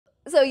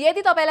So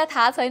यदि तपाईलाई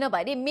थाहा छैन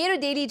भने मेरो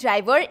daily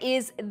driver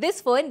is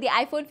this phone the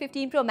iPhone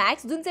 15 pro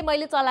Max जुन चाहिँ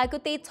मैले चलाएको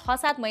त्यही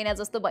 6-7 महिना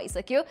जस्तो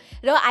भइसक्यो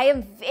र I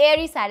am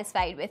very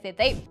satisfied with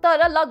it है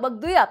तर लगभग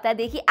 2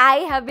 हप्तादेखि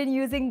I have been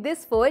using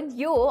this phone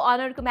यो हो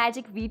अनरको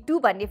म्याजिक V2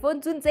 भन्ने फोन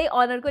जुन चाहिँ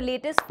अनरको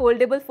लेटेस्ट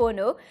फोल्डेबल फोन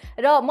हो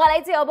र मलाई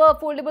चाहिँ अब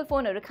फोल्डेबल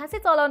फोनहरू खासै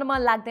चलाउन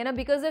मन लाग्दैन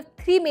because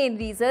of 3 main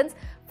reasons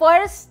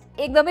first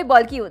एकदमै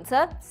बल्की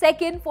हुन्छ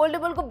सेकेन्ड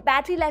फोल्डेबलको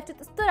ब्याट्री लाइफ चाहिँ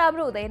त्यस्तो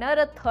राम्रो हुँदैन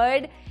र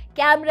थर्ड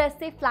क्यामेरा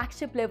चाहिँ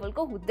फ्ल्यागशिप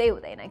लेभलको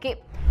हुँदैन के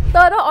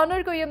तर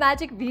अनरको यो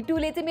म्याजिक V2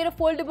 ले चाहिँ मेरो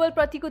फोल्डेबल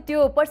प्रतिको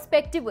त्यो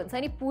पर्सपेक्टिभ हुन्छ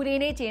नि पुरै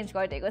नै चेन्ज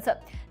गरिदिएको छ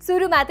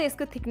सुरुमा त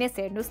यसको थिकनेस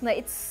हेर्नुस् न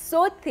इट्स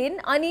सो थिन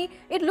अनि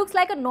it looks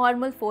like a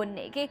normal phone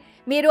नै के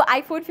मेरो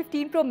आइफोन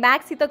 15 प्रो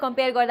म्याक्स सित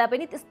कम्पेयर गर्दा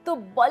पनि त्यस्तो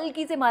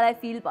बल्की चाहिँ मलाई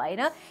फिल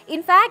भएन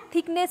इनफ्याक्ट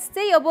थिकनेस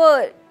चाहिँ अब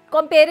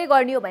कम्पेयरै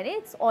गर्ने हो भने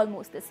इट्स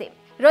अलमोस्ट द सेम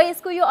र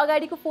यसको यो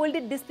अगाडिको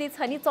फोल्डेड डिस्प्ले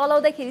छ नि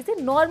चलाउँदाखेरि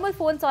चाहिँ नर्मल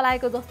फोन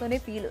चलाएको जस्तो नै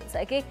फिल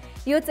हुन्छ के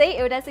यो चाहिँ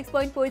एउटा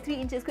 6.43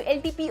 इन्चेसको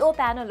LTPO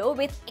प्यानल हो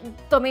विथ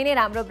एकदमै नै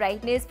राम्रो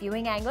ब्राइटनेस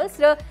भ्युइङ एङ्गल्स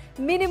र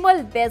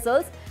मिनिमल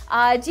बेजल्स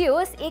जे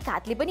होस् एक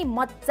हातले पनि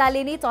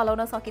मजाले नै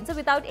चलाउन सकिन्छ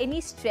without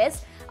any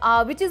stress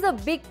which is a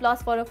big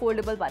plus for a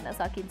foldable भन्न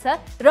सकिन्छ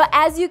र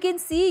एज यु कैन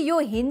सी यो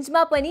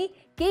हिन्जमा पनि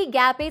केही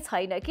ग्यापै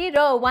छैन कि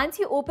र once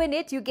you open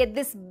it you get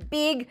this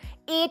big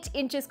 8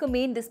 इन्चेसको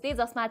main display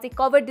जसमा चाहिँ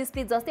कभर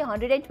डिस्प्ले जस्तै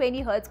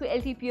 120 हर्ट्जको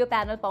LTPO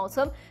प्यानल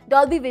पाउँछौँ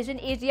डल्बी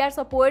भिजन HDR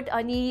सपोर्ट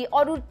अनि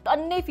अरू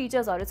टन्नै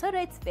फिचर्सहरू छ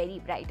र it's very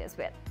bright as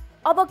well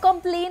अब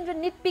कम्प्लेन र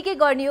निटपिकै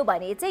गर्ने हो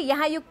भने चाहिँ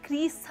यहाँ यो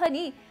क्रिज छ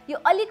नि यो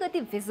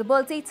अलिकति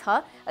भिजिबल चाहिँ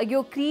छ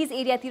यो क्रिज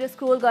एरियातिर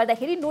स्क्रोल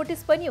गर्दाखेरि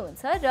नोटिस पनि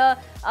हुन्छ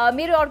र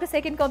मेरो अर्को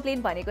सेकेन्ड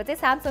कम्प्लेन भनेको चाहिँ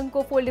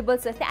स्यामसङको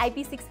फोल्डेबल्स जस्तै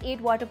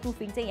IP68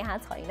 वाटरप्रुफिङ चाहिँ यहाँ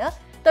छैन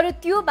तर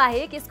त्यो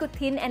बाहेक यसको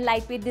thin and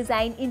light weight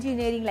design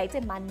इन्जिनियरिङलाई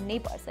चाहिँ मान्नै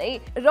पर्छ है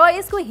र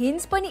यसको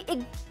हिन्ज पनि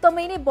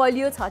एकदमै नै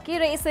बलियो छ कि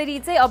र यसरी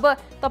चाहिँ अब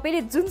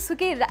तपाईँले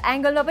जुनसुकै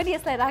एङ्गलमा पनि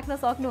यसलाई राख्न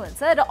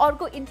सक्नुहुन्छ र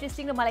अर्को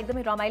इन्ट्रेस्टिङ र मलाई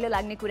एकदमै रमाइलो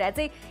लाग्ने कुरा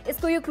चाहिँ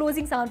यसको यो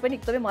क्लोजिङ साउन्ड पनि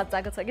एकदमै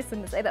मजाको छ कि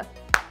सुन्नुहोस् है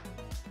त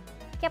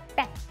क्या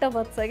प्याट्ट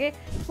बज्छ कि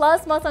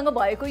प्लस मसँग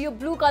भएको यो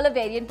ब्लू कलर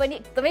भेरिएन्ट पनि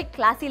एकदमै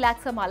क्लासी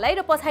लाग्छ मलाई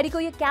र पछाडिको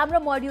यो क्यामेरा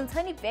मोड्युल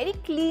छ नि भेरी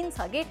क्लिन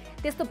छ कि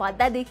त्यस्तो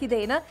भद्दा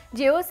देखिँदैन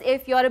जे होस्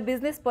if you are a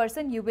business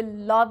person you will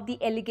love the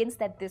elegance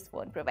that this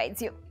phone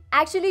provides you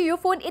actually यो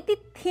फोन यति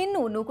थिन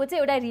हुनुको चाहिँ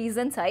एउटा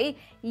रिजन छ है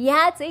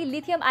यहाँ चाहिँ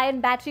लिथियम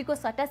आयन ब्याट्रीको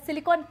सट्टा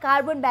सिलिकन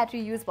कार्बन ब्याट्री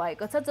युज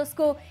भएको छ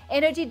जसको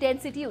एनर्जी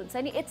डेन्सिटी हुन्छ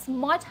नि it's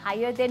much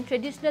higher than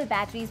traditional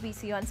batteries we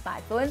C on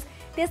smartphones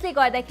त्यसले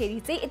गर्दाखेरि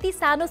चाहिँ यति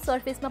सानो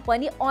सर्फेसमा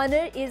पनि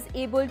honour is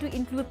able to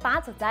include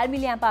 5000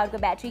 मिलिएम्प आवरको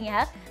battery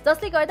यहाँ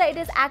जसले गर्दा it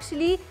is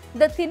actually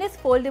the thinnest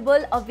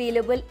foldable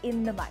available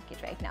in the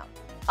market right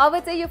now अब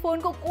चाहिँ यो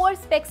फोनको कोर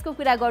स्पेक्सको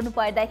कुरा गर्नु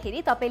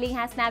पर्दाखेरि तपाईँले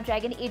यहाँ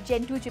स्न्यापड्रागन 8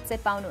 Gen 2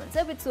 चिपसेट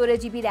पाउनुहुन्छ विथ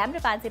 16GB ऱ्याम र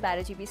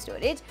 512GB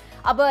स्टोरेज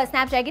अब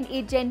स्न्यापड्रागन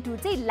 8 Gen 2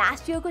 चाहिँ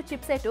लास्ट इयरको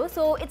चिपसेट हो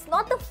so it's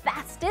not the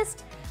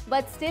fastest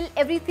but still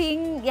everything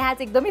यहाँ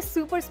चाहिँ एकदमै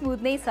सुपर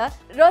स्मुथ नै छ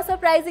र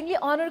सरप्राइजिङली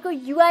अनरको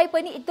UI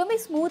पनि एकदमै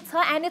स्मुथ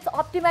छ and it's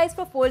optimise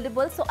for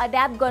foldable so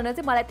adapt गर्न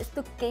चाहिँ मलाई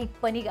त्यस्तो केही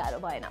पनि गाह्रो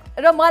भएन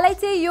र मलाई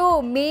चाहिँ यो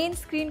मेन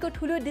स्क्रिनको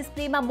ठुलो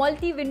डिस्प्लेमा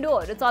मल्टी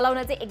विन्डोहरू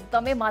चलाउन चाहिँ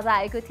एकदमै मजा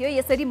आएको थियो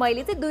यसरी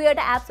मैले चाहिँ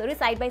दुईवटा एप्सहरू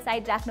साइड बाई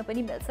साइड राख्न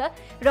पनि मिल्छ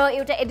र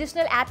एउटा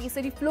एडिसनल एप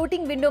यसरी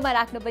फ्लोटिङ विन्डोमा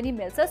राख्न पनि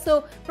मिल्छ सो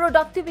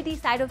प्रोडक्टिभिटी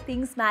साइड अफ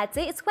थिङ्समा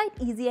चाहिँ it's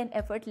quite easy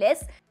and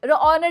effortless र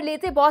अनरले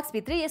चाहिँ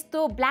बक्सभित्रै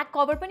यस्तो ब्ल्याक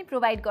कभर पनि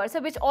प्रोभाइड गर्छ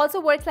which also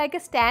works like a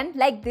stand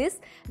like this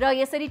र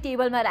यसरी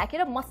टेबलमा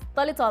राखेर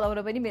मस्तले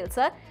चलाउन पनि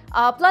मिल्छ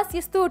प्लस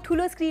यस्तो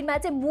ठुलो स्क्रिनमा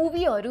चाहिँ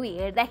मुभीहरू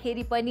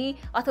हेर्दाखेरि पनि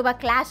अथवा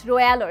क्ल्यास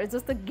रोयलहरू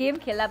जस्तो गेम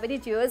खेल्दा पनि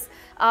जे होस्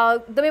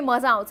एकदमै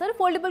मजा आउँछ र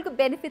फोल्डेबलको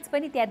बेनिफिट्स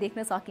पनि त्यहाँ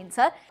देख्न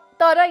सकिन्छ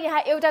तर यहाँ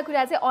एउटा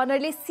कुरा चाहिँ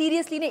अनरले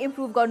सिरियसली नै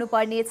इम्प्रुभ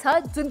गर्नुपर्ने छ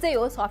जुन चाहिँ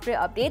हो सफ्टवेयर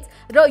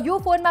अपडेट्स र यो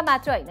फोनमा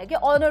मात्र होइन कि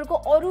अनरको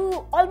अरू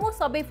अलमोस्ट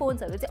सबै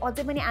फोन्सहरू चाहिँ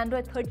अझै पनि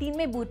एन्ड्रोइड 13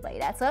 मै बुट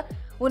भइरहेछ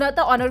हुन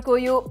त अनरको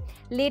यो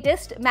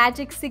लेटेस्ट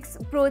म्याजिक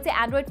 6 प्रो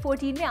चाहिँ एन्ड्रोइड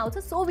 14 मै आउँछ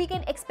so we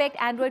can expect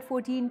Android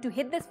 14 to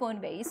hit this phone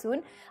very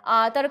सुन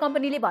तर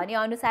कम्पनीले भने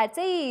अनुसार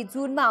चाहिँ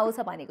जुनमा आउँछ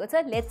भनेको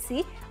छ लेट्स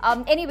सी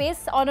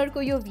एनिवेज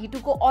अनरको यो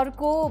V2 को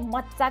अर्को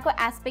मजाको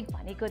एस्पेक्ट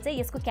भनेको चाहिँ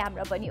यसको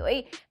क्यामेरा पनि हो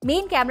है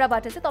मेन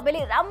क्यामेराबाट चाहिँ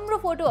तपाईँले राम्रो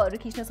फोटोहरू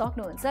खिच्न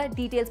सक्नुहुन्छ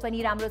डिटेल्स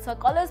पनि राम्रो छ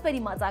कलर्स पनि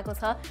मजाको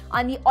छ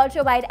अनि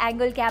अल्ट्रा वाइड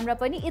एङ्गल क्यामेरा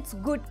पनि इट्स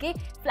गुड के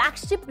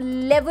फ्ल्यागशिप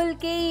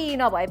लेभलकै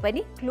नभए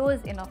पनि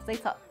क्लोज इनफ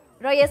चाहिँ छ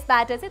र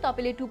यसबाट चाहिँ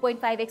तपाईँले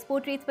 2.5x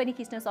पोर्ट्रेट्स पनि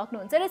खिच्न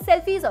सक्नुहुन्छ र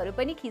सेल्फिजहरू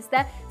पनि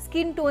खिच्दा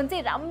स्किन टोन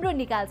चाहिँ राम्रो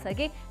निकाल्छ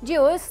कि जे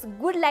होस्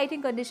गुड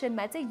लाइटिङ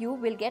कन्डिसनमा चाहिँ you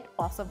will get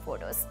Assam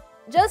photos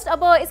just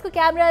अब यसको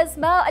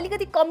क्यामेराजमा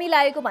अलिकति कमी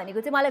लागेको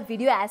भनेको चाहिँ मलाई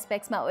भिडियो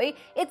एस्पेक्ट्समा हो है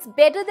it's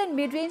better than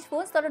mid range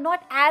phones तर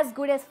not as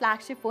good as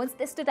फ्ल्यागशिप phones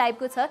त्यस्तो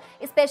टाइपको छ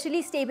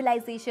स्पेसली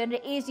स्टेबिलाइजेसन र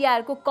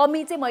HDR को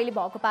कमी चाहिँ मैले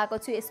भएको पाएको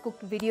छु यसको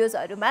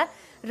भिडियोजहरूमा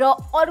र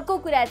अर्को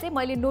कुरा चाहिँ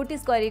मैले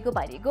नोटिस गरेको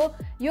भनेको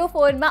यो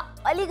फोनमा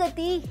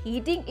अलिकति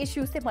हिटिङ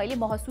इस्युज चाहिँ मैले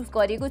महसुस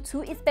गरेको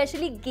छु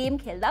स्पेसली गेम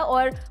खेल्दा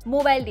अर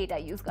मोबाइल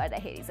डेटा युज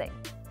गर्दाखेरि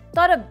चाहिँ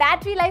तर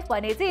ब्याट्री लाइफ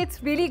भने चाहिँ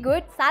इट्स रियली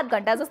गुड 7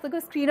 घण्टा जस्तोको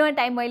स्क्रिन अन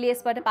टाइम मैले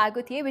यसबाट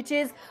पाएको थिएँ which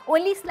is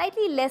only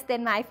slightly less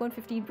than my iPhone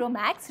 15 pro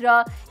Max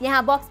र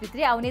यहाँ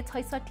बक्सभित्रै आउने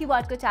 66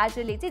 वाटको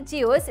चार्जरले चाहिँ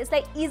जे होस्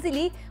यसलाई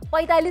इजिली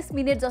 45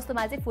 मिनट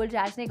जस्तोमा चाहिँ फुल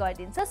चार्ज नै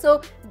गरिदिन्छ सो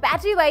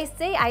ब्याट्री वाइज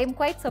चाहिँ I am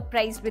quite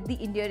surprise with the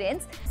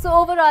endurance so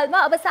ओभरअलमा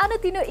अब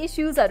सानोतिनो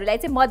इस्युजहरूलाई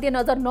चाहिँ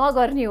मध्यनजर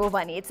नगर्ने हो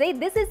भने चाहिँ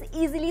this is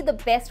easily the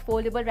best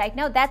foldable right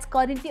now that's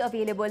currently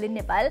available in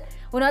Nepal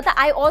हुन त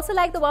I also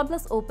like the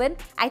OnePlus open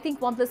I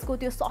think OnePlusको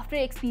त्यो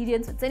सफ्टवेयर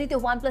एक्सपिरियन्स हुन्छ नि त्यो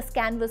OnePlus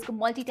क्यानभसको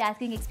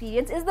multitasking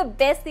experience is the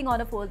best thing on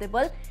a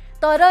foldable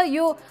तर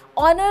यो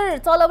honour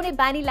चलाउने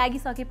बानी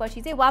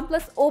लागिसकेपछि चाहिँ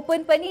OnePlus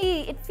ओपन पनि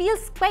इट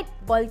फिल्स क्वाइट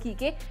बल्की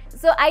के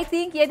सो आई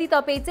थिङ्क यदि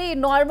तपाईँ चाहिँ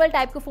नर्मल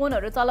टाइपको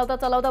फोनहरू चलाउँदा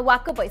चलाउँदा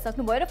वाक्क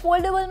भइसक्नु भयो र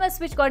फोल्डेबलमा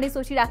स्विच गर्ने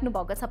सोचिराख्नु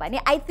भएको छ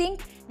भने I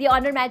think the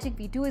honour magic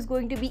V2 is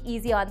going to be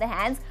easy on the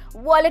hands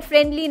wallet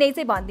friendly नै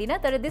चाहिँ भन्दिनँ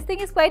तर this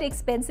thing is quite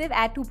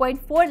expensive at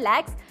 2.4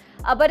 lakhs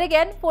but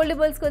again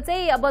फोल्डेबल्सको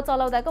चाहिँ अब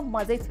चलाउँदाको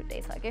मजै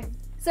छुट्टै छ क्या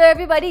सो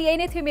एभ्रीबडी यही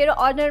नै थियो मेरो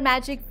अनर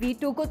म्याजिक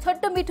V2 को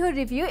छोटो मिठो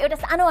रिभ्यू एउटा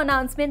सानो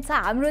अनाउन्समेन्ट छ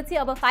हाम्रो चाहिँ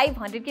अब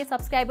 500K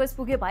सब्सक्राइबर्स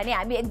पुग्यो भने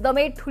हामी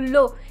एकदमै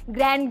ठुलो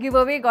ग्रान्ड गिभ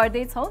अवे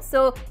गर्दैछौँ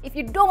so if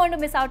you don't want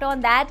to miss out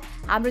on that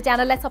हाम्रो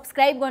च्यानललाई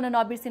सब्सक्राइब गर्न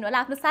नबिर्सिनु होला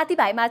आफ्नो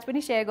साथीभाइमाझ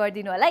पनि सेयर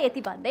गरिदिनु होला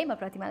यति भन्दै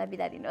म प्रतिमालाई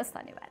बिदा दिनुहोस्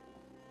धन्यवाद